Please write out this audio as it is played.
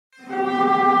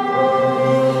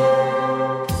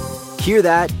Hear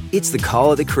that? It's the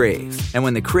call of the Crave. And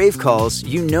when the Crave calls,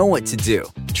 you know what to do.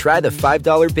 Try the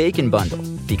 $5 Bacon Bundle,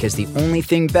 because the only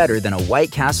thing better than a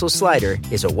White Castle slider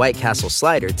is a White Castle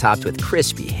slider topped with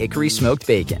crispy hickory smoked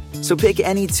bacon. So pick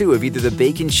any two of either the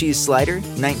Bacon Cheese Slider,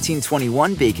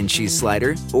 1921 Bacon Cheese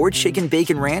Slider, or Chicken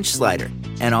Bacon Ranch Slider.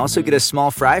 And also get a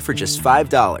small fry for just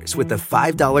 $5 with the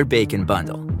 $5 Bacon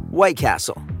Bundle. White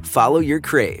Castle. Follow your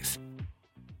crave.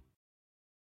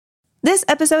 This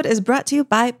episode is brought to you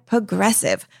by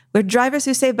Progressive, where drivers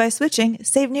who save by switching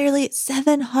save nearly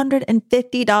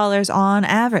 $750 on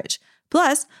average.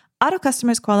 Plus, auto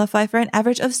customers qualify for an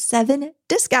average of 7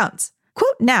 discounts.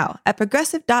 Quote now at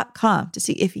Progressive.com to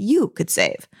see if you could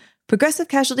save. Progressive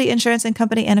Casualty Insurance and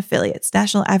Company and Affiliates.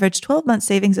 National average 12-month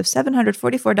savings of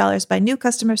 $744 by new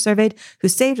customers surveyed who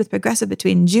saved with Progressive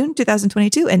between June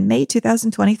 2022 and May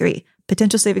 2023.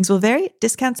 Potential savings will vary.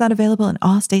 Discounts not available in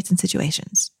all states and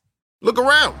situations. Look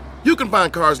around. You can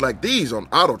find cars like these on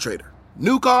AutoTrader.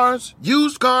 New cars,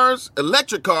 used cars,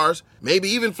 electric cars, maybe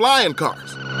even flying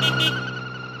cars.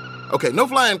 Okay, no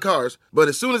flying cars, but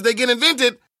as soon as they get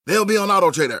invented, they'll be on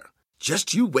AutoTrader.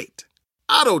 Just you wait.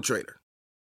 AutoTrader.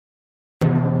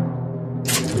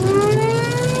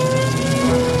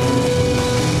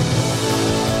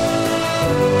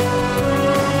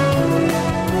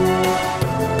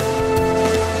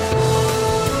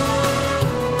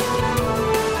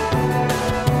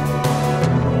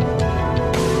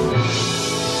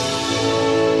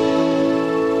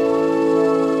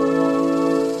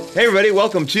 Hey everybody,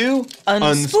 welcome to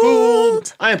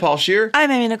Unspooled. I am Paul Scheer.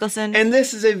 I'm Amy Nicholson. And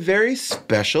this is a very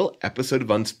special episode of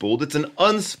Unspooled. It's an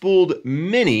Unspooled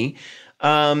mini.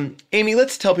 Amy,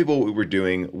 let's tell people what we're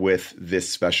doing with this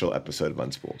special episode of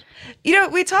Unspooled. You know,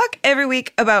 we talk every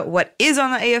week about what is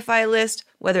on the AFI list,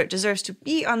 whether it deserves to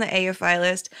be on the AFI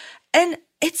list, and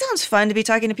it sounds fun to be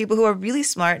talking to people who are really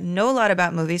smart, know a lot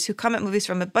about movies, who come at movies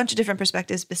from a bunch of different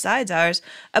perspectives besides ours,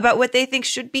 about what they think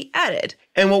should be added.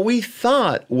 And what we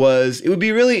thought was it would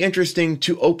be really interesting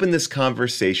to open this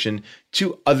conversation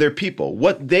to other people,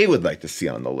 what they would like to see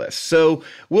on the list. So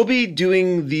we'll be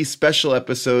doing these special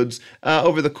episodes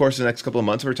over the course of the next couple of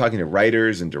months. We're talking to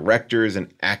writers and directors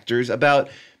and actors about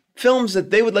films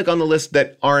that they would like on the list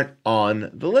that aren't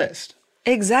on the list.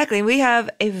 Exactly. We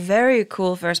have a very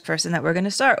cool first person that we're going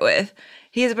to start with.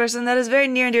 He is a person that is very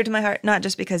near and dear to my heart, not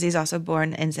just because he's also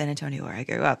born in San Antonio where I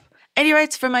grew up. And he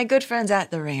writes for my good friends at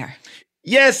The Ringer.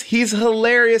 Yes, he's a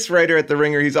hilarious writer at The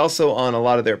Ringer. He's also on a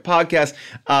lot of their podcasts.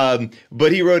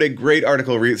 But he wrote a great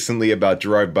article recently about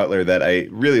Gerard Butler that I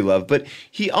really love. But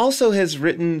he also has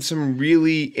written some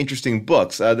really interesting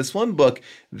books. This one book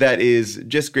that is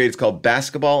just great, it's called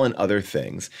Basketball and Other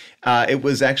Things. It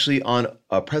was actually on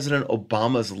President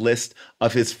Obama's list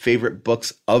of his favorite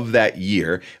books of that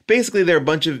year. Basically, there are a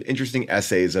bunch of interesting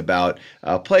essays about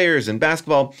players and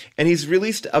basketball. And he's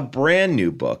released a brand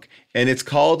new book, and it's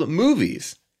called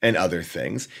Movies and Other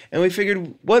Things. And we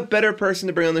figured what better person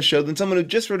to bring on the show than someone who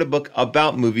just wrote a book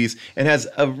about movies and has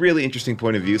a really interesting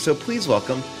point of view. So please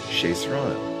welcome Shea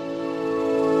Serrano.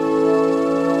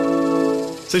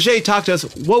 So Shea, talk to us.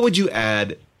 What would you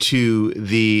add to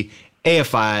the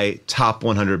AFI Top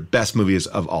 100 Best Movies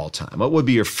of All Time? What would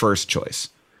be your first choice?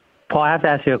 Paul, I have to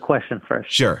ask you a question first.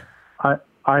 Sure.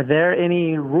 Are there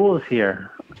any rules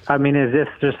here? I mean, is this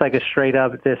just like a straight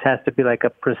up, this has to be like a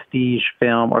prestige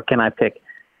film, or can I pick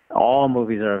all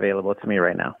movies are available to me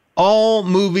right now? All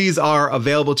movies are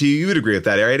available to you. You would agree with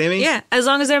that, right, Amy? Yeah, as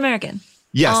long as they're American.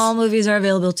 Yes. All movies are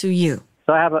available to you.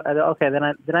 So I have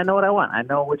then I know what I want. I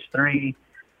know which three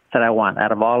that I want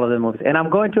out of all of the movies. And I'm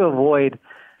going to avoid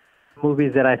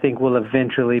movies that I think will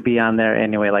eventually be on there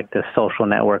anyway, like The Social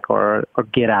Network or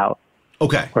Get Out.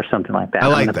 Okay. Or something like that. I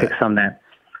like I'm going to that. pick some that.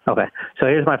 Okay. So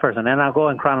here's my first one. And I'll go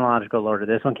in chronological order.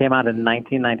 This one came out in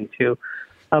 1992.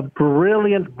 A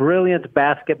brilliant, brilliant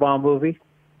basketball movie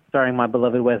starring my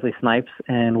beloved Wesley Snipes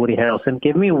and Woody Harrelson.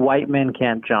 Give me White Men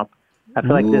Can't Jump. I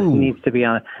feel like this needs to be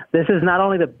on it. This is not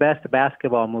only the best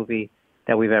basketball movie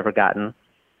that we've ever gotten,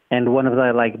 and one of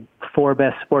the 4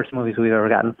 best sports movies we've ever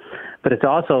gotten, but it's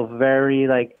also very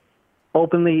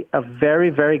openly a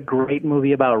very, very great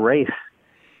movie about race.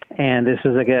 And this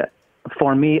was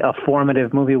for me, a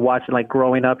formative movie. Watching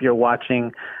growing up, I'm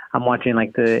watching the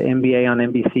NBA on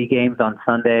NBC games on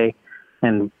Sunday,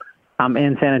 and I'm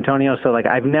in San Antonio, so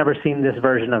I've never seen this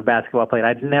version of basketball played.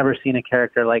 I've never seen a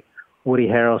character like Woody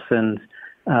Harrelson's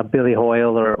Billy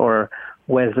Hoyle or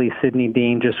Wesley Sidney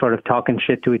Dean just sort of talking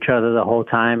shit to each other the whole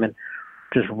time and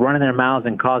just running their mouths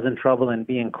and causing trouble and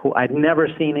being cool. I'd never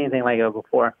seen anything like it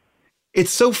before.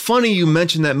 It's so funny you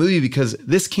mentioned that movie because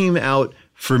this came out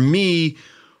for me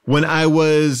when I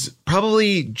was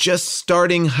probably just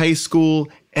starting high school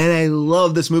And I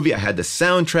love this movie. I had the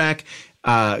soundtrack,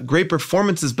 great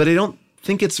performances, but I don't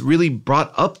think it's really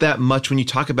brought up that much when you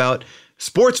talk about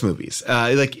sports movies.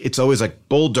 Like it's always like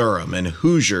Bull Durham and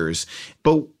Hoosiers.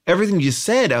 But everything you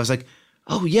said, I was like,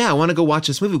 oh yeah, I want to go watch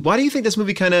this movie. Why do you think this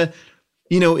movie kind of,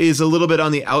 is a little bit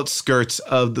on the outskirts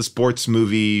of the sports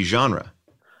movie genre?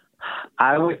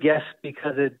 I would guess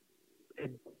because it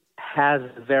has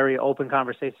a very open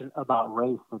conversation about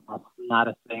race, and that's not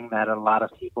a thing that a lot of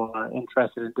people are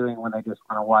interested in doing when they just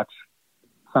want to watch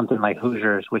something like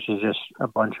Hoosiers, which is just a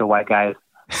bunch of white guys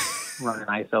running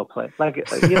ISO play. Like, you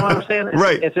know what I'm saying?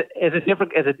 Right. It's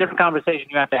a different conversation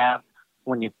you have to have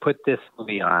when you put this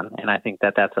movie on, and I think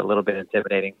that's a little bit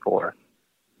intimidating for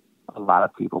a lot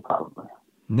of people, probably.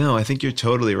 No, I think you're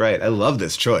totally right. I love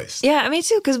this choice. Yeah, me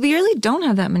too, because we really don't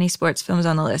have that many sports films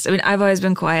on the list. I mean, I've always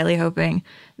been quietly hoping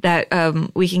that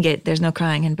we can get There's No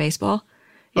Crying in Baseball.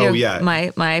 Yeah.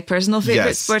 My personal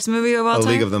favorite sports movie of all time.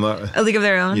 A League of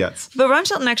Their Own. Yes. But Ron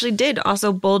Shelton actually did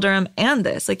also Bull Durham and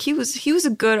this. Like he was a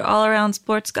good all-around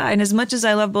sports guy. And as much as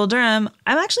I love Bull Durham,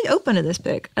 I'm actually open to this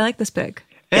pick. I like this pick.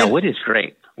 Yeah, Woody's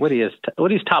great. Woody's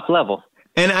top level.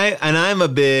 And I'm a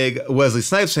big Wesley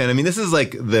Snipes fan. I mean, this is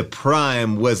like the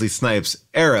prime Wesley Snipes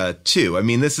era too. I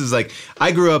mean, this is like,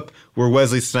 I grew up where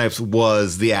Wesley Snipes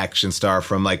was the action star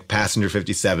from like Passenger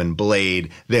 57,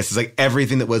 Blade. This is like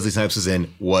everything that Wesley Snipes was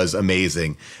in was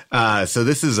amazing. So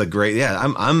this is a great,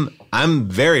 I'm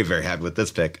very, very happy with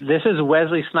this pick. This is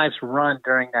Wesley Snipes' run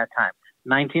during that time.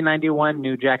 1991,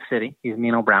 New Jack City. He's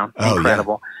Nino Brown.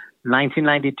 Incredible. Yeah.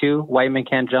 1992, White Man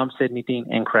Can't Jump, Sidney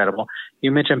Dean, incredible.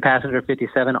 You mentioned Passenger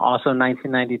 57, also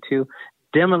 1992.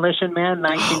 Demolition Man,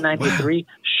 1993.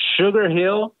 Wow. Sugar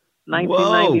Hill,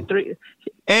 1993. Whoa.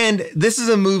 And this is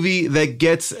a movie that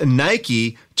gets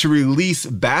Nike to release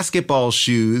basketball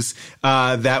shoes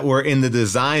that were in the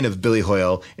design of Billy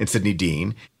Hoyle and Sidney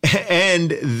Dean.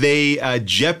 And they,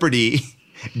 Jeopardy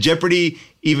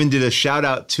even did a shout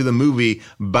out to the movie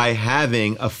by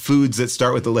having a foods that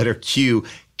start with the letter Q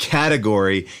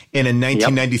category in a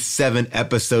 1997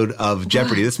 episode of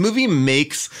Jeopardy. This movie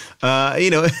makes,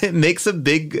 it makes a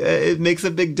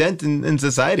big dent in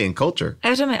society and culture.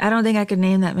 I don't think I could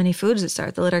name that many foods that start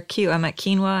with the letter Q. I'm at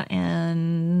quinoa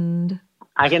and...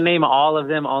 I can name all of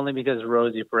them only because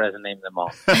Rosie Perez named them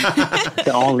all. That's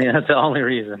the only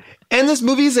reason. And this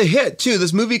movie is a hit, too.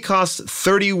 This movie cost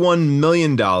 $31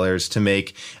 million to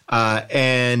make,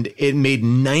 and it made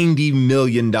 $90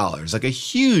 million. Like a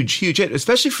huge, huge hit,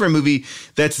 especially for a movie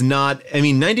that's not,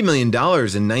 $90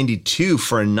 million in 92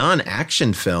 for a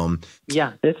non-action film.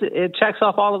 Yeah, it checks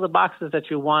off all of the boxes that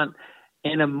you want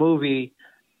in a movie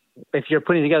if you're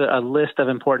putting together a list of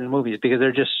important movies, because there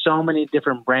are just so many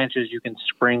different branches you can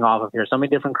spring off of here, so many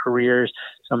different careers,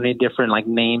 so many different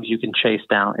names you can chase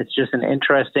down. It's just an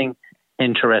interesting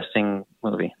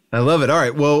movie. I love it. All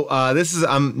right. Well,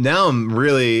 I'm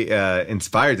really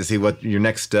inspired to see what your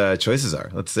next choices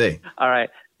are. Let's see. All right.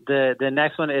 The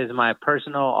next one is my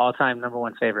personal all-time number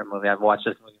one favorite movie. I've watched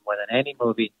this movie more than any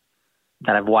movie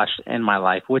that I've watched in my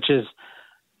life, which is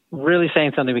really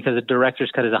saying something because the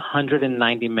director's cut is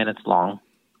 190 minutes long.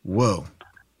 Whoa.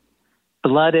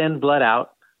 Blood In, Blood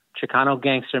Out, Chicano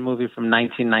gangster movie from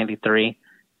 1993.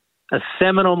 A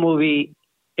seminal movie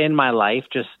in my life,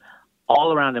 just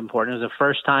all around important. It was the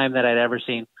first time that I'd ever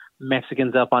seen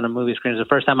Mexicans up on a movie screen. It was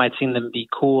the first time I'd seen them be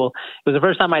cool. It was the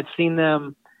first time I'd seen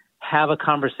them have a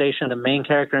conversation. The main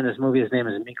character in this movie, his name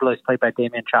is Miklo. He's played by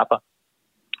Damian Chapa.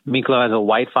 Miklo has a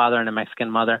white father and a Mexican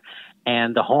mother.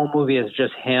 And the whole movie is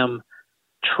just him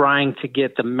trying to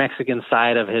get the Mexican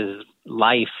side of his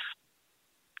life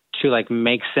to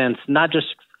make sense, not just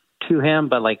to him,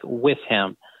 but with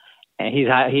him. And he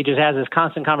just has this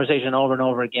constant conversation over and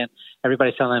over again.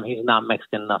 Everybody's telling him he's not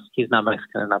Mexican enough. He's not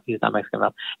Mexican enough. He's not Mexican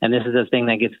enough. And this is the thing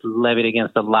that gets levied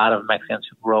against a lot of Mexicans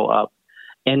who grow up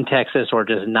in Texas or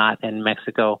just not in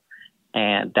Mexico.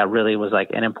 And that really was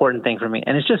an important thing for me.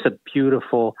 And it's just a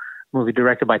beautiful movie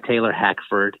directed by Taylor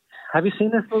Hackford. Have you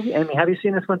seen this movie, Amy? Have you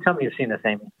seen this one? Tell me you've seen this,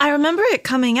 Amy. I remember it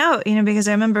coming out, because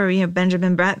I remember,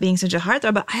 Benjamin Bratt being such a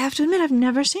heartthrob, but I have to admit, I've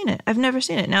never seen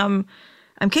it. Now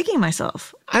I'm kicking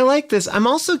myself. I like this. I'm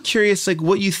also curious,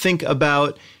 what you think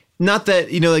about, not that,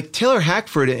 Taylor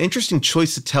Hackford, an interesting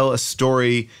choice to tell a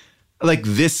story like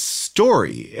this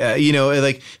story.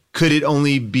 Could it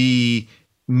only be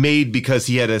made because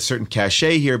he had a certain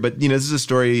cachet here? But, this is a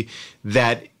story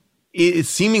that it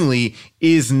seemingly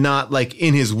is not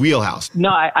in his wheelhouse. No,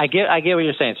 I get what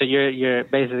you're saying. So you're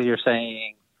basically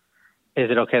saying, is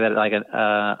it okay that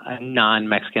a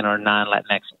non-Mexican or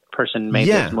non-Latinx person made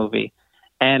this movie?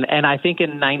 And I think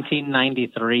in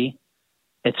 1993,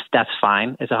 that's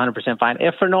fine. It's 100% fine.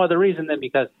 If for no other reason than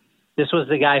because This was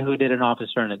the guy who did An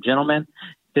Officer and a Gentleman.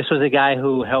 This was the guy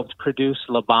who helped produce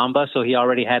La Bamba, so he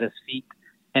already had his feet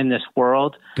in this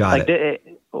world. Got it.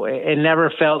 It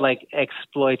never felt like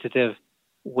exploitative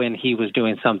when he was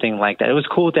doing something like that. It was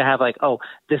cool to have like, oh,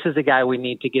 this is the guy we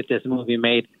need to get this movie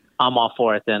made. I'm all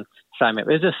for it then. Simon.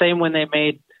 It was the same when they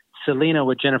made Selena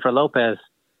with Jennifer Lopez.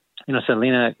 You know,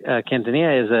 Selena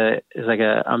Quintanilla is like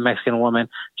a Mexican woman.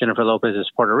 Jennifer Lopez is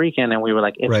Puerto Rican, and we were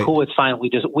like, it's cool, it's fine. We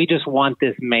just want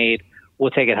this made. We'll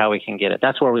take it how we can get it.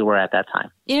 That's where we were at that time.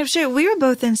 You know, sure. We were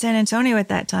both in San Antonio at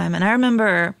that time, and I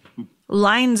remember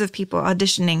lines of people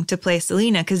auditioning to play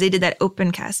Selena because they did that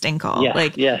open casting call.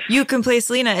 Yes. You can play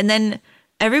Selena, and then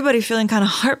everybody feeling kind of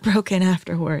heartbroken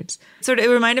afterwards. Sort of, it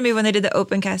reminded me when they did the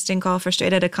open casting call for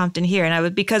Straight Outta Compton here, and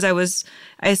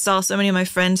I saw so many of my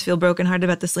friends feel brokenhearted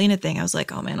about the Selena thing. I was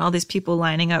like, oh man, all these people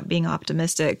lining up being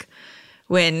optimistic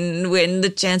when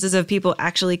the chances of people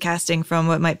actually casting from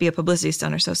what might be a publicity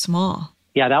stunt are so small.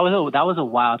 Yeah, that was a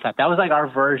wild time. That was like our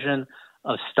version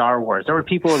of Star Wars. There were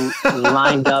people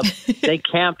lined up. They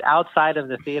camped outside of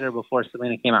the theater before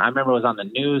Selena came out. I remember it was on the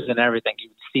news and everything. You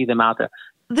would see them out there.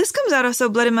 This comes out also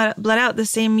Blood Out the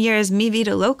same year as Mi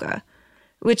Vida Loca,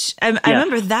 which I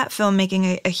remember that film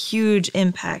making a huge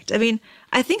impact. I mean,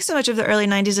 I think so much of the early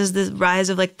 90s is the rise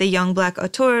of like the young black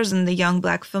auteurs and the young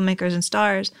black filmmakers and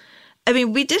stars. I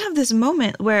mean, we did have this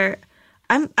moment where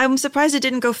I'm surprised it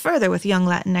didn't go further with young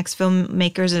Latinx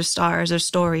filmmakers or stars or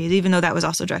stories, even though that was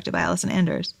also directed by Allison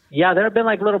Anders. Yeah, there have been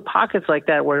like little pockets like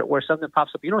that where something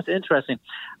pops up. You know what's interesting?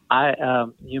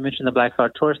 You mentioned the Black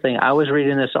Auteurs thing. I was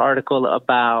reading this article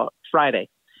about Friday,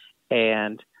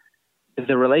 and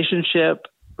the relationship,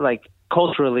 like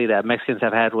culturally, that Mexicans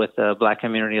have had with the black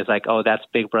community is like, oh, that's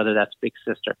big brother, that's big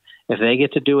sister. If they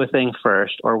get to do a thing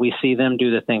first, or we see them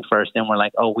do the thing first, then we're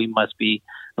like, oh, we must be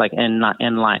like in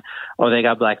line. Or they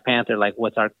got Black Panther, like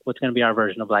what's going to be our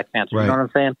version of Black Panther? Right. You know what I'm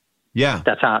saying? Yeah.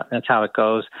 That's how it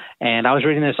goes. And I was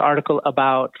reading this article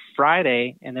about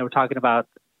Friday, and they were talking about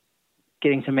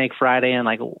getting to make Friday and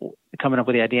like coming up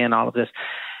with the idea and all of this.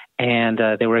 And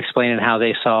they were explaining how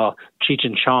they saw Cheech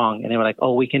and Chong, and they were like,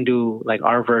 oh, we can do like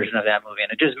our version of that movie.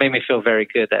 And it just made me feel very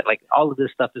good that like all of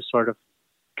this stuff is sort of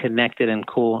connected and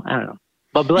cool. I don't know.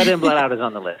 But Blood In, Blood Out is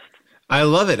on the list. I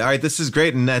love it. All right, this is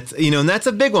great. And that's, that's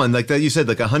a big one. Like that you said,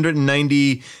 like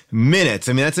 190 minutes.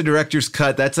 I mean, that's a director's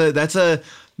cut. That's a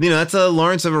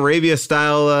Lawrence of Arabia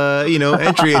style,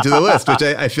 entry into the list, which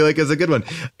I feel like is a good one.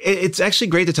 It's actually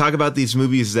great to talk about these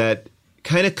movies that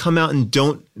kind of come out and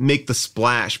don't make the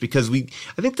splash, because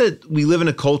I think that we live in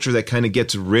a culture that kind of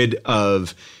gets rid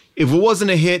of, if it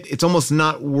wasn't a hit, it's almost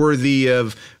not worthy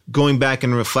of going back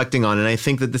and reflecting on. And I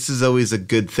think that this is always a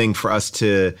good thing for us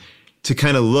to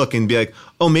kind of look and be like,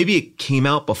 oh, maybe it came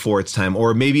out before its time,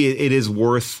 or maybe it is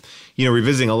worth,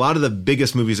 revisiting. A lot of the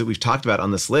biggest movies that we've talked about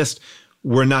on this list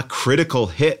were not critical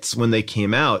hits when they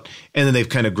came out, and then they've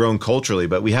kind of grown culturally.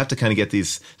 But we have to kind of get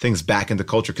these things back into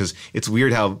culture, because it's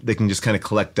weird how they can just kind of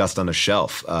collect dust on a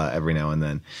shelf every now and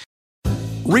then.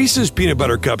 Reese's peanut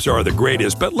butter cups are the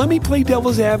greatest, but let me play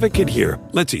devil's advocate here.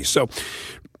 Let's see. So,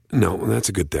 no, that's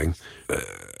a good thing.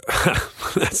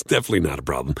 That's definitely not a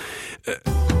problem.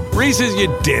 Reese's, you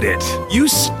did it. You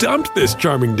stumped this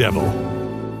charming devil.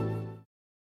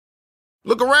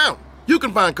 Look around. You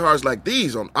can find cars like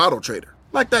these on AutoTrader,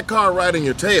 like that car riding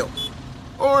your tail.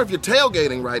 Or if you're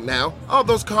tailgating right now, all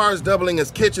those cars doubling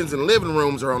as kitchens and living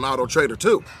rooms are on AutoTrader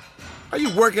too. Are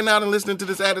you working out and listening to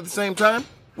this ad at the same time?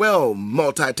 Well,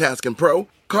 multitasking pro,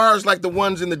 cars like the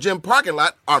ones in the gym parking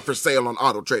lot are for sale on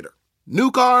AutoTrader.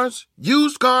 New cars,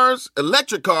 used cars,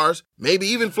 electric cars, maybe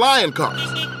even flying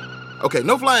cars. Okay,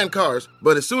 no flying cars,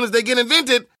 but as soon as they get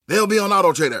invented, they'll be on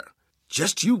AutoTrader.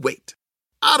 Just you wait.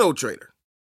 AutoTrader.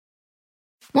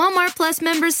 Walmart Plus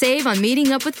members save on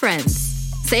meeting up with friends.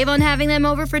 Save on having them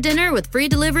over for dinner with free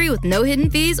delivery with no hidden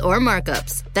fees or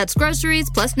markups. That's groceries,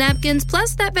 plus napkins,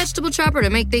 plus that vegetable chopper to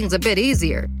make things a bit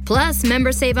easier. Plus,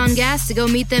 members save on gas to go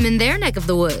meet them in their neck of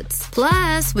the woods.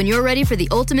 Plus, when you're ready for the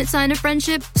ultimate sign of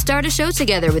friendship, start a show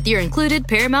together with your included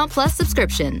Paramount Plus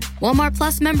subscription. Walmart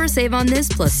Plus members save on this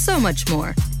plus so much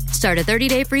more. Start a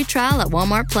 30-day free trial at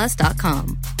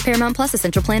walmartplus.com. Paramount Plus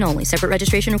Essential Plan only. Separate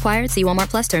registration required. See Walmart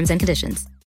Plus terms and conditions.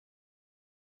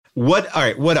 All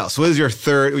right, what else? What is your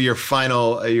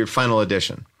final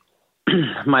edition?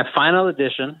 My final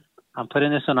edition, I'm putting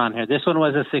this one on here. This one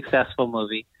was a successful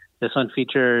movie. This one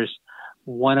features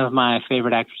one of my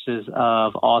favorite actresses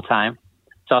of all time.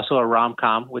 It's also a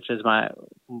rom-com, which is my,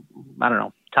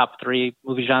 top 3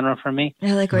 movie genre for me.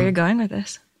 I like where you're going with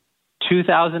this.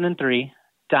 2003,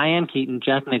 Diane Keaton,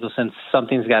 Jack Nicholson,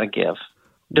 Something's Gotta Give.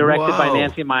 Directed by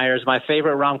Nancy Meyers, my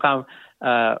favorite rom-com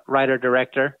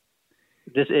writer-director.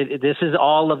 This is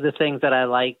all of the things that I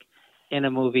like in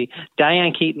a movie.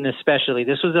 Diane Keaton especially.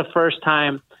 This was the first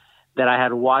time that I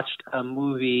had watched a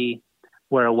movie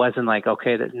where it wasn't like,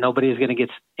 okay, that nobody's going to get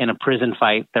in a prison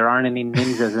fight. There aren't any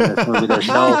ninjas in this movie. There's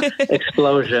no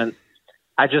explosion.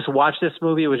 I just watched this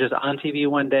movie. It was just on TV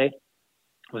one day.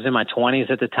 I was in my 20s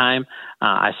at the time.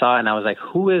 I saw it and I was like,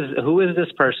 who is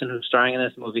this person who's starring in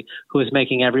this movie, who is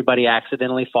making everybody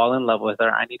accidentally fall in love with her?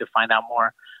 I need to find out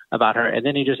more about her. And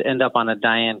then you just end up on a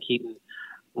Diane Keaton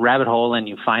rabbit hole and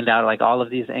you find out like all of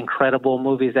these incredible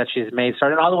movies that she's made,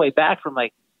 starting all the way back from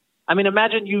like, I mean,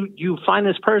 imagine you find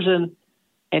this person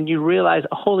and you realize,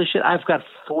 holy shit, I've got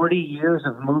 40 years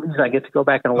of movies I get to go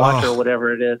back and watch or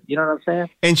whatever it is. You know what I'm saying?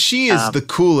 And she is the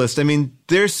coolest. I mean,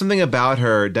 there's something about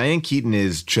her. Diane Keaton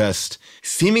is just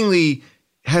seemingly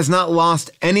has not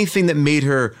lost anything that made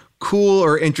her cool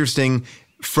or interesting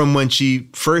from when she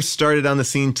first started on the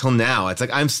scene till now. It's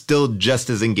like I'm still just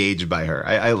as engaged by her.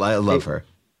 I love her.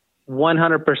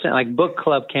 100%. Like Book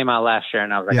Club came out last year,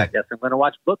 and I was like, I guess I'm going to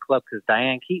watch Book Club because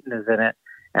Diane Keaton is in it.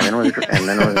 And then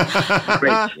it was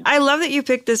great. I love that you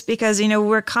picked this because, you know,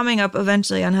 we're coming up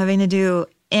eventually on having to do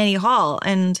Annie Hall.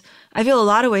 And I feel a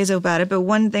lot of ways about it. But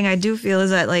one thing I do feel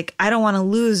is that, like, I don't want to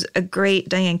lose a great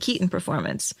Diane Keaton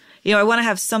performance. You know, I want to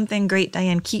have something great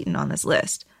Diane Keaton on this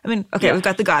list. I mean, okay, we've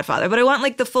got The Godfather, but I want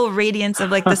like the full radiance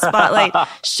of like the spotlight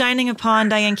shining upon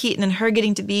Diane Keaton and her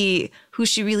getting to be who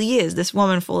she really is, this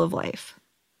woman full of life.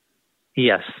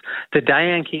 Yes. The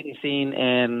Diane Keaton scene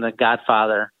in The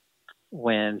Godfather,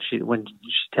 when she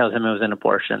tells him it was an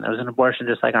abortion. It was an abortion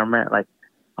just like our marriage, like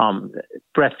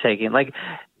breathtaking. Like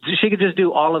she could just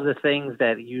do all of the things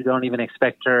that you don't even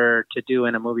expect her to do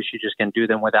in a movie. She just can do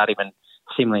them without even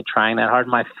seemingly trying that hard.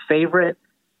 My favorite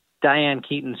Diane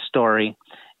Keaton story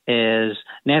is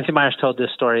Nancy Meyers told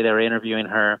this story. They were interviewing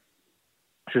her.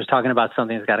 She was talking about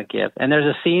Something's Gotta Give. And there's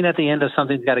a scene at the end of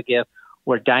Something's Gotta Give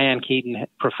where Diane Keaton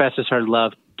professes her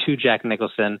love to Jack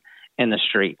Nicholson in the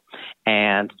street.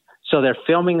 And so they're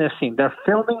filming this scene. They're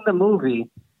filming the movie.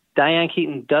 Diane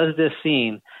Keaton does this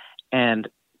scene, and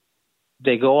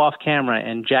they go off camera,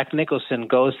 and Jack Nicholson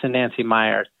goes to Nancy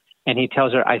Meyers, and he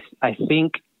tells her, I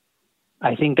think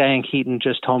Diane Keaton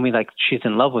just told me like she's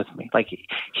in love with me. Like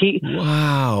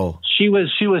wow. She's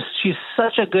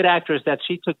such a good actress that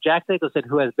she took Jack Nicholson,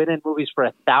 who has been in movies for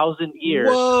 1,000 years,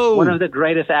 Whoa. One of the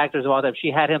greatest actors of all time.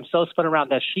 She had him so spun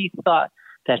around that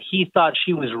he thought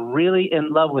she was really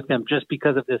in love with him just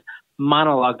because of this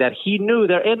monologue that he knew.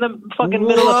 They're in the fucking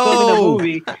middle of filming a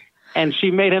movie, and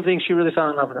she made him think she really fell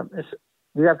in love with him.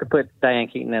 You have to put Diane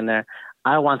Keaton in there.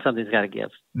 I want Something's Gotta Give.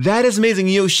 That is amazing.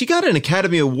 You know, she got an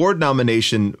Academy Award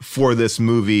nomination for this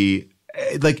movie.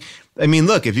 Like, I mean,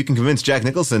 look, if you can convince Jack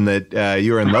Nicholson that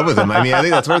you were in love with him, I mean, I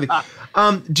think that's worthy.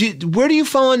 Where do you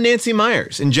fall on Nancy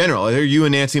Meyers in general? Are you a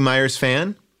Nancy Meyers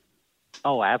fan?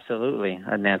 Oh, absolutely.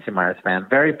 A Nancy Meyers fan.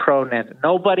 Very pro Nancy.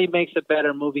 Nobody makes a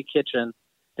better movie kitchen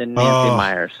than Nancy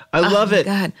Meyers. I love it.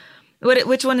 God.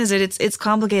 Which one is it? It's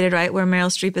complicated, right? Where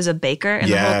Meryl Streep is a baker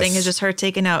and the whole thing is just her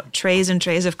taking out trays and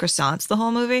trays of croissants the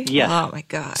whole movie? Yes. Oh, my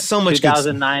God. So much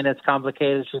 2009, it's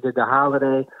complicated. She did The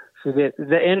Holiday. She did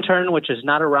The Intern, which is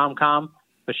not a rom-com,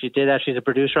 but she did that. She's a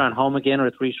producer on Home Again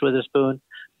with Reese Witherspoon,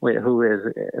 who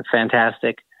is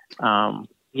fantastic.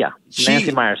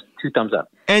 Nancy Meyers, 2 thumbs up.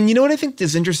 And you know what I think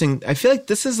is interesting? I feel like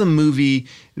this is a movie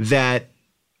that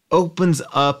opens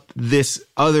up this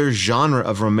other genre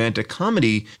of romantic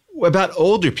comedy about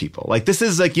older people. Like this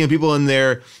is like, you know, people in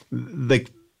their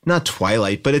like not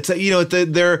Twilight, but it's a, you know,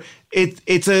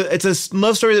 it's a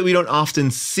love story that we don't often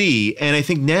see. And I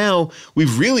think now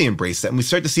we've really embraced that and we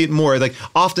start to see it more. Like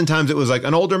oftentimes it was like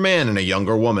an older man and a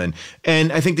younger woman.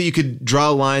 And I think that you could draw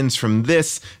lines from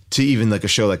this to even like a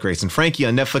show like Grace and Frankie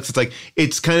on Netflix. It's like,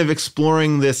 it's kind of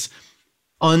exploring this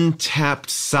untapped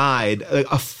side,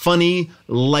 a funny,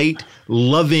 light,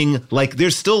 loving, like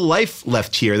there's still life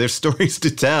left here. There's stories to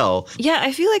tell. Yeah,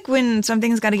 I feel like when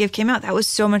Something's Gotta Give came out, that was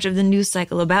so much of the news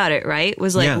cycle about it, right?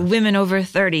 Was like women over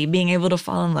 30 being able to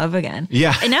fall in love again.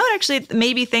 Yeah. And now it actually,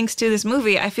 maybe thanks to this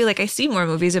movie, I feel like I see more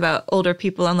movies about older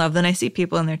people in love than I see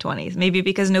people in their 20s. Maybe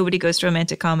because nobody goes to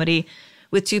romantic comedy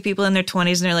with 2 people in their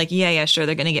 20s and they're like, yeah, sure,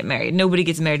 they're going to get married. Nobody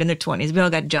gets married in their 20s. We all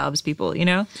got jobs, people, you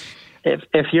know?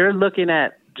 If you're looking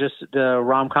at just the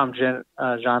rom-com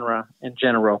genre in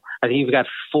general, I think you've got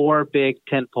 4 big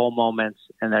tentpole moments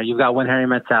in there. You've got When Harry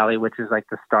Met Sally, which is like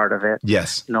the start of it.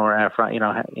 Yes. Nora Ephron,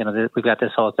 we've got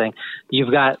this whole thing. You've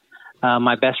got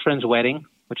My Best Friend's Wedding,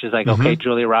 which is like, okay,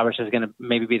 Julia Roberts is going to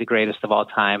maybe be the greatest of all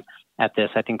time at this.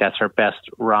 I think that's her best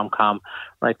rom-com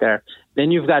right there.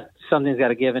 Then you've got Something's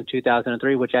Gotta Give in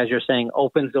 2003, which, as you're saying,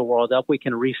 opens the world up. We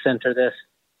can recenter this.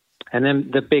 And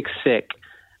then The Big Sick.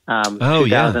 Oh,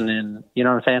 2000 and you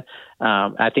know what I'm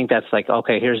saying? I think that's like,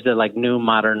 okay, here's the like new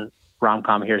modern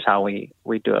rom-com. Here's how we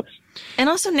do it. And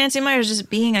also Nancy Meyers just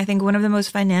being, I think, one of the most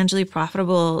financially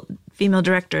profitable female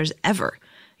directors ever.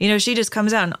 You know, she just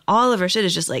comes out and all of her shit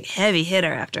is just like heavy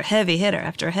hitter after heavy hitter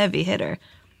after heavy hitter.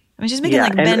 I mean, she's making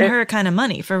like Ben-Hur kind of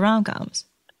money for rom-coms.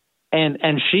 And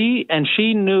she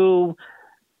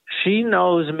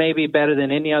knows maybe better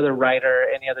than any other writer,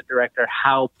 any other director,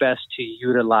 how best to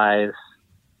utilize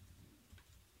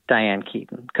Diane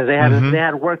Keaton, because they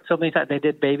had worked so many times. They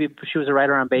did Baby. She was a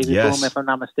writer on Baby Boom, if I'm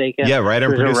not mistaken. Yeah, writer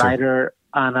and producer. She was a writer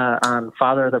on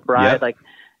Father of the Bride. Yep.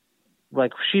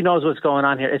 Like she knows what's going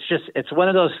on here. It's one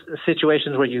of those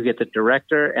situations where you get the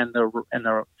director and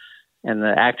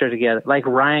the actor together, like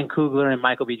Ryan Coogler and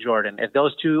Michael B. Jordan. If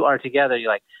those two are together,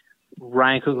 you're like,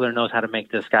 Ryan Coogler knows how to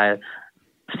make this guy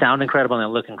sound incredible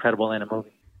and look incredible in a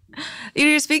movie.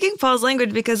 You're speaking Paul's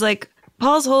language because like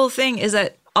Paul's whole thing is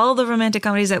that all the romantic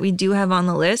comedies that we do have on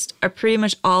the list are pretty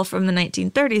much all from the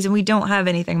 1930s, and we don't have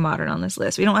anything modern on this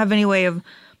list. We don't have any way of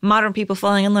modern people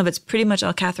falling in love. It's pretty much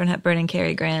all Katharine Hepburn and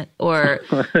Cary Grant, or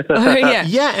yeah.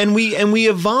 Yeah, and we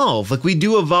evolve. Like we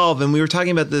do evolve, and we were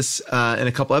talking about this in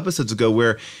a couple episodes ago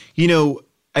where, you know,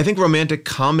 I think romantic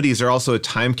comedies are also a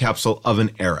time capsule of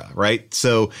an era, right?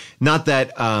 So not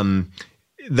that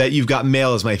that You've Got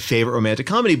Mail is my favorite romantic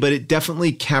comedy, but it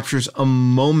definitely captures a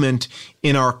moment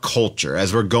in our culture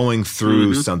as we're going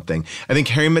through something. I think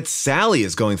Harry Met Sally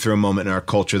is going through a moment in our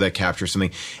culture that captures something.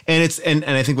 And it's and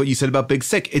I think what you said about Big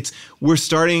Sick,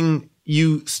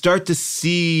 you start to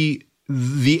see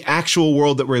the actual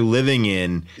world that we're living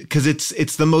in, because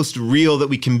it's the most real that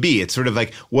we can be. It's sort of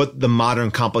like what the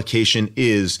modern complication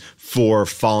is for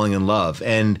falling in love.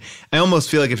 And I almost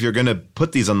feel like if you're going to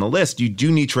put these on the list, you do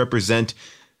need to represent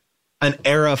an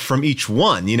era from each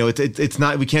one. You know, it's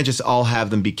not, we can't just all have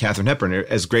them be Katharine Hepburn.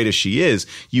 As great as she is,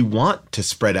 you want to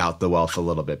spread out the wealth a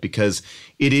little bit, because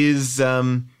it is,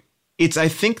 it's, I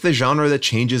think, the genre that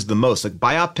changes the most. Like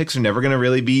biopics are never going to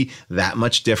really be that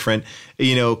much different.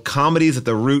 You know, comedies at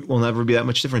the root will never be that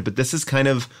much different. But this is kind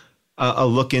of a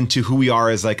look into who we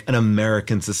are as like an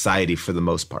American society for the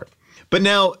most part. But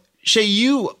now, Shea,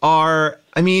 you are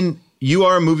a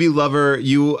movie lover.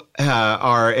 You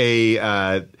are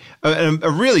a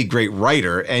really great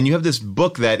writer, and you have this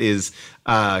book that is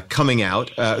coming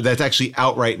out, that's actually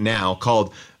out right now,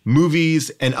 called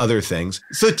Movies and Other Things.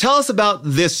 So tell us about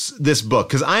this book,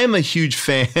 because I am a huge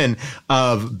fan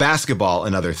of Basketball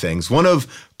and Other Things, one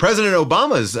of President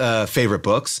Obama's favorite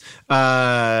books.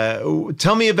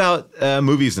 Tell me about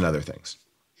Movies and Other Things.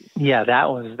 Yeah, that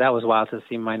was wild to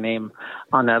see my name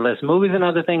on that list. Movies and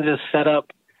Other Things is set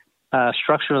up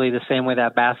structurally the same way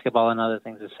that Basketball and Other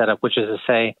Things is set up, which is to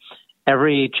say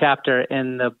every chapter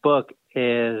in the book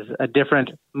is a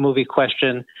different movie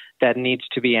question that needs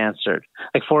to be answered.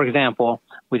 Like, for example,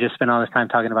 we just spent all this time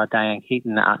talking about Diane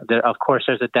Keaton. Of course,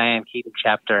 there's a Diane Keaton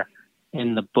chapter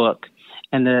in the book.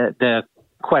 And the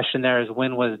question there is,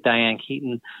 when was Diane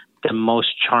Keaton the most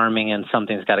charming in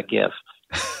Something's Gotta Give?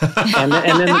 and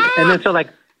then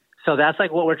so that's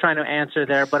like what we're trying to answer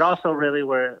there. But also really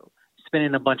we're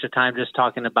spending a bunch of time just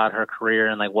talking about her career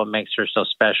and like what makes her so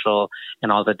special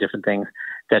and all the different things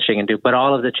that she can do. But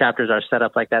all of the chapters are set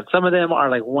up like that. Some of them are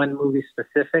like one movie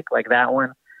specific, like that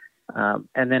one.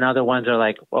 And then other ones are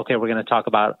like, okay, we're going to talk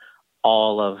about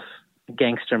all of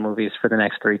gangster movies for the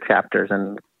next 3 chapters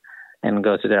and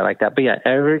go through there like that. But yeah,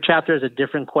 every chapter is a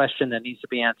different question that needs to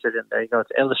be answered. And there you go.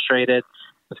 It's illustrated.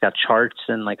 It's got charts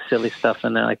and like silly stuff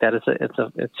in there like that.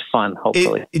 It's fun.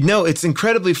 Hopefully, it's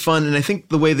incredibly fun. And I think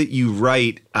the way that you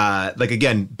write, like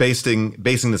again, basing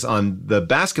this on the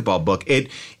basketball book, it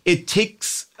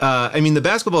takes. The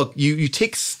basketball, you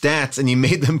take stats and you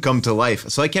made them come to life.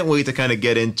 So I can't wait to kind of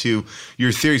get into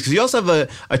your theories, because you also have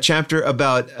a chapter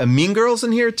about Mean Girls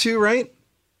in here too, right?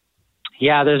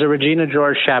 Yeah, there's a Regina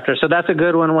George chapter. So that's a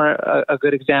good one, where a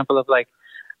good example of like,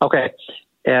 okay.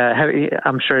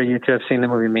 I'm sure you two have seen the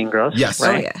movie Mean Girls. Yes.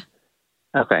 Right? Oh,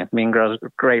 yeah. Okay. Mean Girls,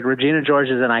 great. Regina George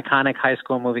is an iconic high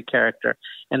school movie character.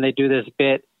 And they do this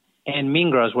bit in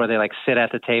Mean Girls where they like sit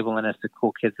at the table and it's the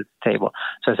cool kids at the table.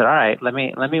 So I said, all right, let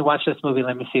me watch this movie.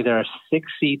 Let me see. There are 6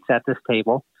 seats at this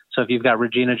table. So if you've got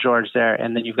Regina George there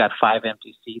and then you've got 5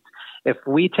 empty seats, if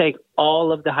we take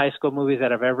all of the high school movies that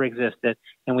have ever existed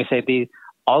and we say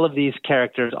all of these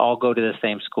characters all go to the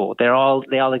same school. They all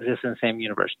exist in the same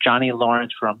universe. Johnny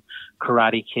Lawrence from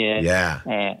Karate Kid. Yeah.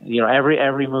 And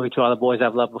every movie, To All the Boys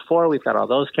I've Loved Before, we've got all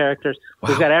those characters. Wow.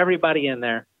 We've got everybody in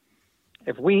there.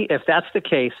 If that's the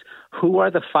case, who are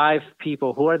the 5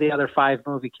 people, who are the other 5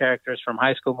 movie characters from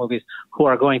high school movies who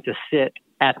are going to sit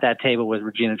at that table with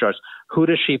Regina George. Who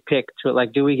does she pick to,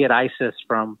 like, do we get Isis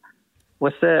from,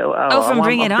 what's the... from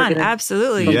Bring It On.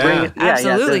 Absolutely.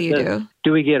 Absolutely you do.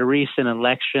 Do we get Reese in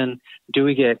Election? Do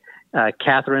we get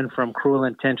Catherine from Cruel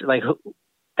Intentions? Like,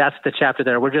 that's the chapter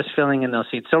there. We're just filling in those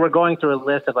seats. So we're going through a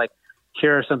list of, like,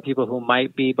 here are some people who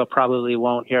might be but probably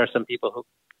won't. Here are some people who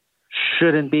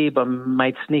shouldn't be but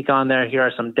might sneak on there. Here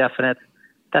are some definites.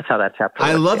 That's how that chapter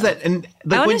works. I love that. And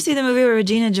I want to see the movie where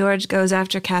Regina George goes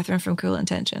after Catherine from Cruel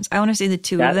Intentions. I want to see the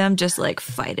two of them just like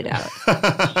fight it out.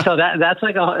 So that's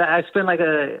like I spend like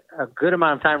a good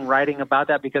amount of time writing about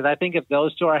that, because I think if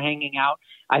those two are hanging out,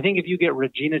 I think if you get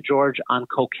Regina George on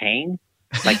cocaine,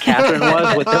 like Catherine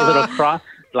was with the little cross,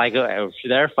 like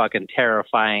they're fucking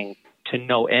terrifying to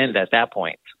no end at that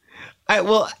point.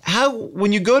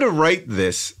 When you go to write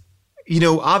this, you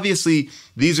know, obviously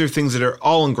these are things that are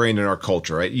all ingrained in our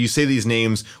culture, right? You say these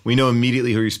names, we know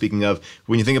immediately who you're speaking of.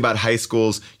 When you think about high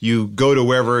schools, you go to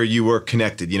wherever you were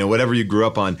connected, you know, whatever you grew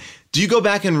up on. Do you go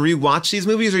back and rewatch these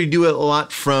movies, or you do it a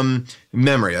lot from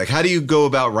memory? Like, how do you go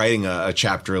about writing a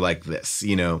chapter like this,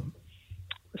 you know?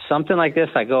 Something like this,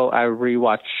 I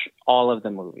rewatch all of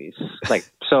the movies. Like,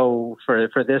 so for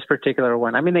this particular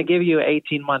one, I mean, they give you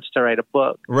 18 months to write a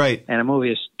book. Right. And a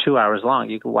movie is 2 hours long.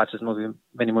 You can watch this movie,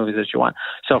 many movies that you want.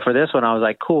 So for this one, I was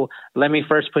like, cool, let me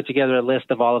first put together a list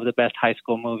of all of the best high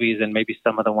school movies and maybe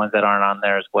some of the ones that aren't on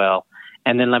there as well.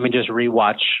 And then let me just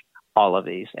rewatch all of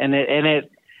these. And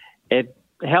it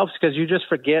helps because you just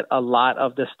forget a lot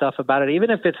of the stuff about it, even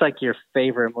if it's like your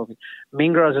favorite movie.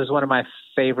 Mean Girls is one of my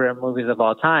favorite movies of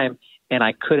all time, and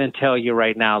I couldn't tell you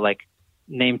right now, like,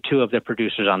 name two of the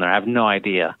producers on there. I have no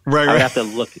idea. Right. I would have to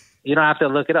look. You don't have to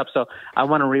look it up. So I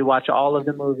want to rewatch all of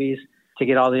the movies to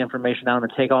get all the information down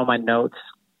and take all my notes,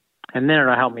 and then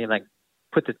it'll help me like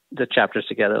put the chapters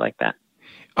together like that.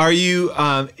 Are you?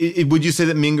 Would you say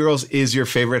that Mean Girls is your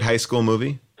favorite high school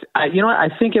movie? You know what? I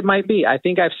think it might be. I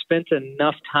think I've spent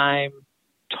enough time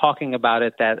talking about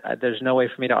it that there's no way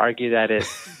for me to argue that it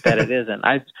isn't.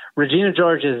 Regina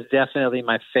George is definitely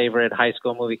my favorite high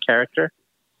school movie character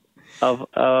of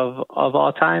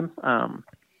all time.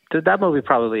 That movie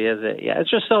probably is it. Yeah, it's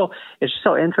just so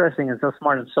interesting and so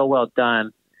smart and so well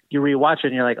done. You rewatch it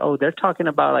and you're like, oh, they're talking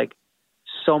about like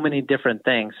so many different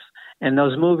things. And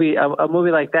those a movie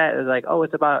like that is like, oh,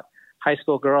 it's about high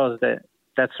school girls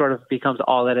that sort of becomes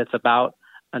all that it's about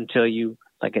until you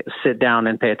like sit down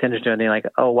and pay attention to it and you're like,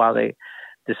 oh wow,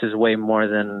 this is way more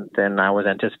than I was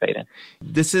anticipating.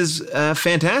 This is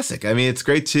fantastic. I mean, it's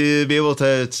great to be able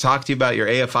to talk to you about your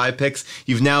AFI picks.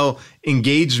 You've now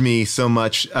engaged me so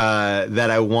much that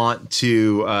I want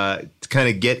to kind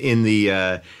of get in the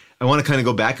I want to kind of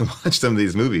go back and watch some of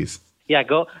these movies. Yeah,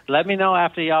 go. Let me know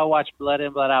after y'all watch Blood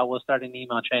In, Blood Out. We'll start an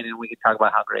email chain and we can talk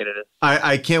about how great it is.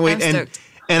 I can't wait.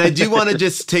 And I do want to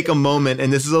just take a moment,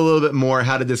 and this is a little bit more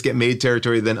how did this get made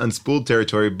territory than unspooled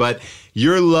territory, but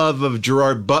your love of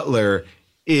Gerard Butler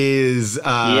is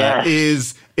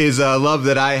a love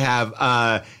that I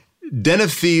have. Den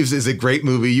of Thieves is a great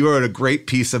movie. You wrote a great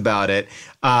piece about it.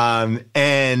 And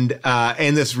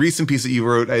this recent piece that you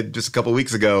wrote just a couple of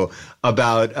weeks ago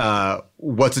about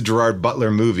what's a Gerard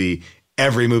Butler movie,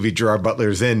 every movie Gerard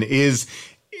Butler's in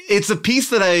it's a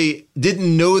piece that I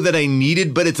didn't know that I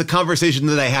needed, but it's a conversation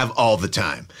that I have all the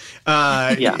time.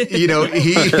 Yeah. You know,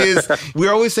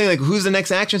 we're always saying like, who's the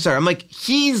next action star? I'm like,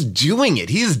 he's doing it.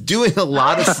 He's doing a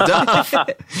lot of stuff.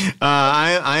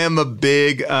 I am a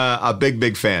big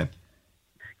fan.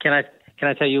 Can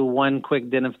I tell you one quick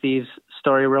Den of Thieves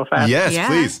story real fast? Yes, yeah.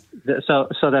 Please. So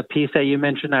the piece that you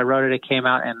mentioned, I wrote it. It came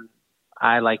out, and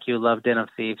I, like you, love Den of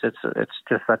Thieves. It's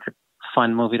just such a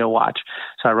fun movie to watch.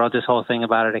 So I wrote this whole thing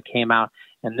about it. It came out,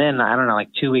 and then I don't know, like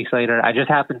 2 weeks later, I just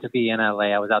happened to be in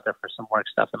LA. I was out there for some work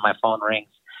stuff, and my phone rings,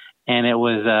 and it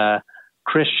was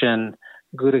Christian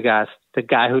Gudegas, the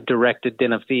guy who directed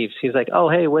Den of Thieves. He's like, "Oh,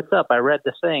 hey, what's up? I read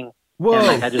this thing." Whoa. And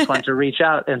like, I just wanted to reach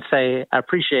out and say I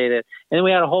appreciate it. And then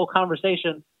we had a whole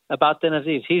conversation about Den of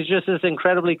Thieves. He's just this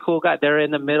incredibly cool guy. They're in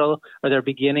the middle, or they're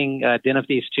beginning Den of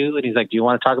Thieves 2, and he's like, "Do you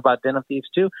want to talk about Den of Thieves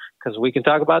 2? Because we can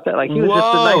talk about that." Like, he was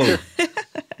just the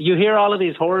nicest. You hear all of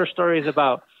these horror stories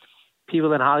about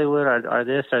people in Hollywood are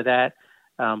this or that,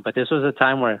 but this was a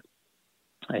time where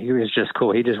he was just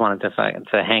cool. He just wanted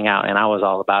to hang out, and I was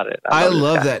all about it. I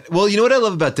love that. Well, you know what I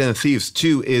love about Den of Thieves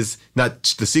too is not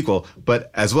the sequel,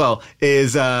 but as well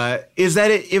is that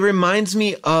it reminds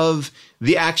me of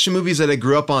the action movies that I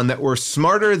grew up on that were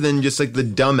smarter than just like the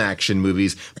dumb action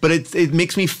movies, but it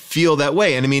makes me feel that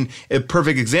way. And I mean, a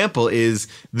perfect example is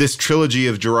this trilogy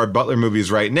of Gerard Butler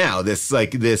movies right now. This Has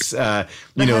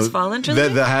Fallen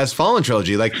trilogy? The Has Fallen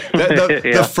trilogy. Like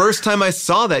the first time I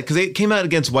saw that, because it came out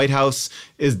against White House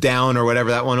is Down or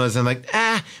whatever that one was, I'm like,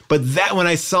 but that when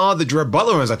I saw the Gerard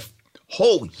Butler one, I was like,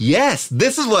 oh, yes,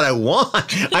 this is what I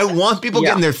want. I want people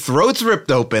getting their throats ripped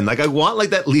open. Like, I want like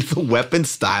that Lethal Weapon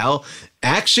style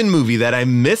action movie that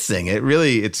I'm missing.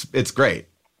 It's great.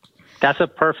 That's a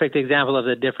perfect example of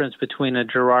the difference between a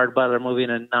Gerard Butler movie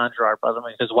and a non-Gerard Butler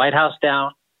movie. Because White House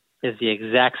Down is the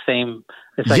exact same.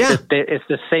 It's like it's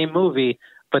the same movie,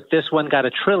 but this one got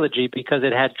a trilogy because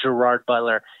it had Gerard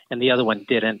Butler, and the other one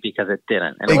didn't because it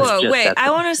didn't. And wait, I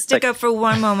want to stick up for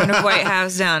one moment of White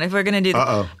House Down if we're going to do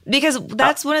that. Because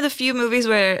that's one of the few movies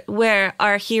where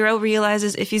our hero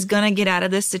realizes if he's going to get out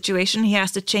of this situation, he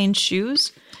has to change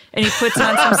shoes. And he puts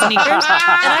on some sneakers. And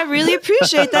I really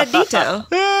appreciate that detail.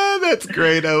 That's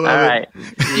great. I love it. All right.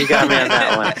 You got me on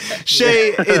that one.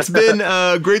 Shea, it's been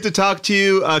great to talk to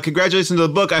you. Congratulations on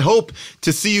the book. I hope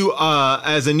to see you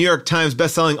as a New York Times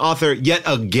bestselling author yet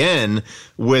again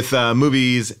with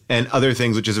movies and other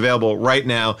things, which is available right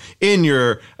now in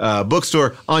your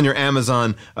bookstore, on your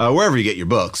Amazon, wherever you get your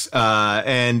books.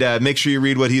 And make sure you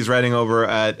read what he's writing over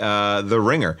at The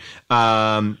Ringer.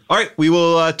 All right. We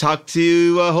will talk to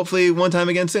you hopefully one time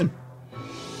again soon.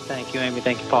 Thank you, Amy.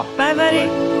 Thank you, Paul. Bye, buddy.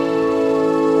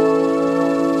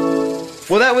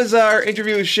 Well, that was our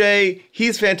interview with Shea.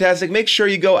 He's fantastic. Make sure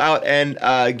you go out and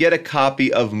get a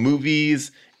copy of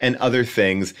Movies and Other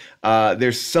Things.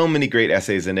 There's so many great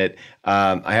essays in it.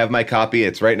 I have my copy.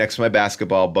 It's right next to my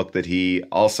basketball book that he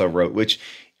also wrote, which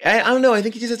I don't know. I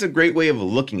think he just has a great way of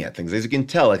looking at things. As you can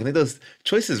tell, like, I think those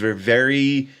choices were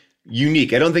very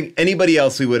unique. I don't think anybody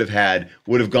else we would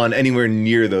have gone anywhere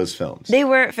near those films. They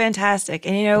were fantastic.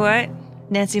 And you know what?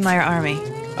 Nancy Meyer Army.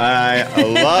 I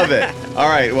love it. All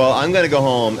right. Well, I'm going to go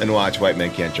home and watch White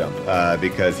Men Can't Jump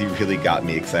because he really got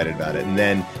me excited about it, and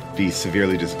then be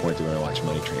severely disappointed when I watch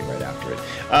Money Train right after it.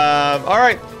 All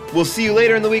right. We'll see you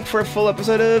later in the week for a full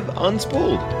episode of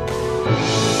Unspooled.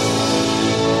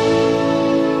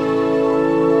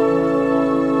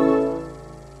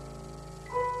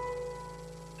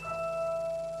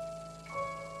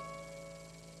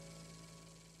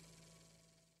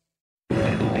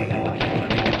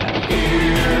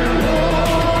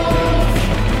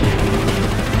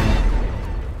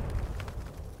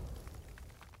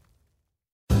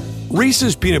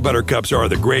 Reese's Peanut Butter Cups are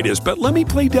the greatest, but let me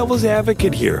play devil's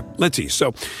advocate here. Let's see.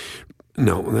 So,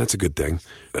 no, that's a good thing.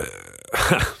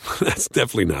 That's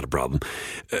definitely not a problem.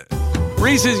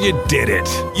 Reese's, you did it.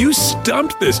 You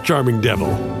stumped this charming devil.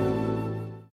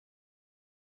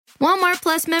 Walmart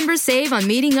Plus members save on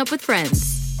meeting up with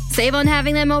friends. Save on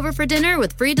having them over for dinner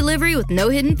with free delivery with no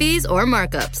hidden fees or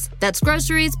markups. That's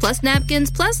groceries plus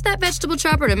napkins plus that vegetable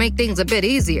chopper to make things a bit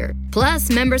easier. Plus,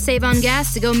 members save on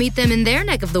gas to go meet them in their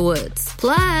neck of the woods.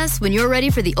 Plus, when you're ready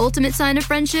for the ultimate sign of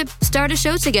friendship, start a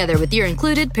show together with your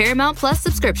included Paramount Plus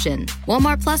subscription.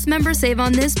 Walmart Plus members save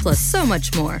on this plus so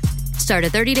much more. Start a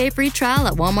 30-day free trial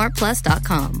at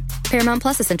walmartplus.com. Paramount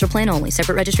Plus Essential Plan only.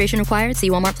 Separate registration required. See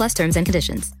Walmart Plus terms and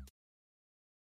conditions.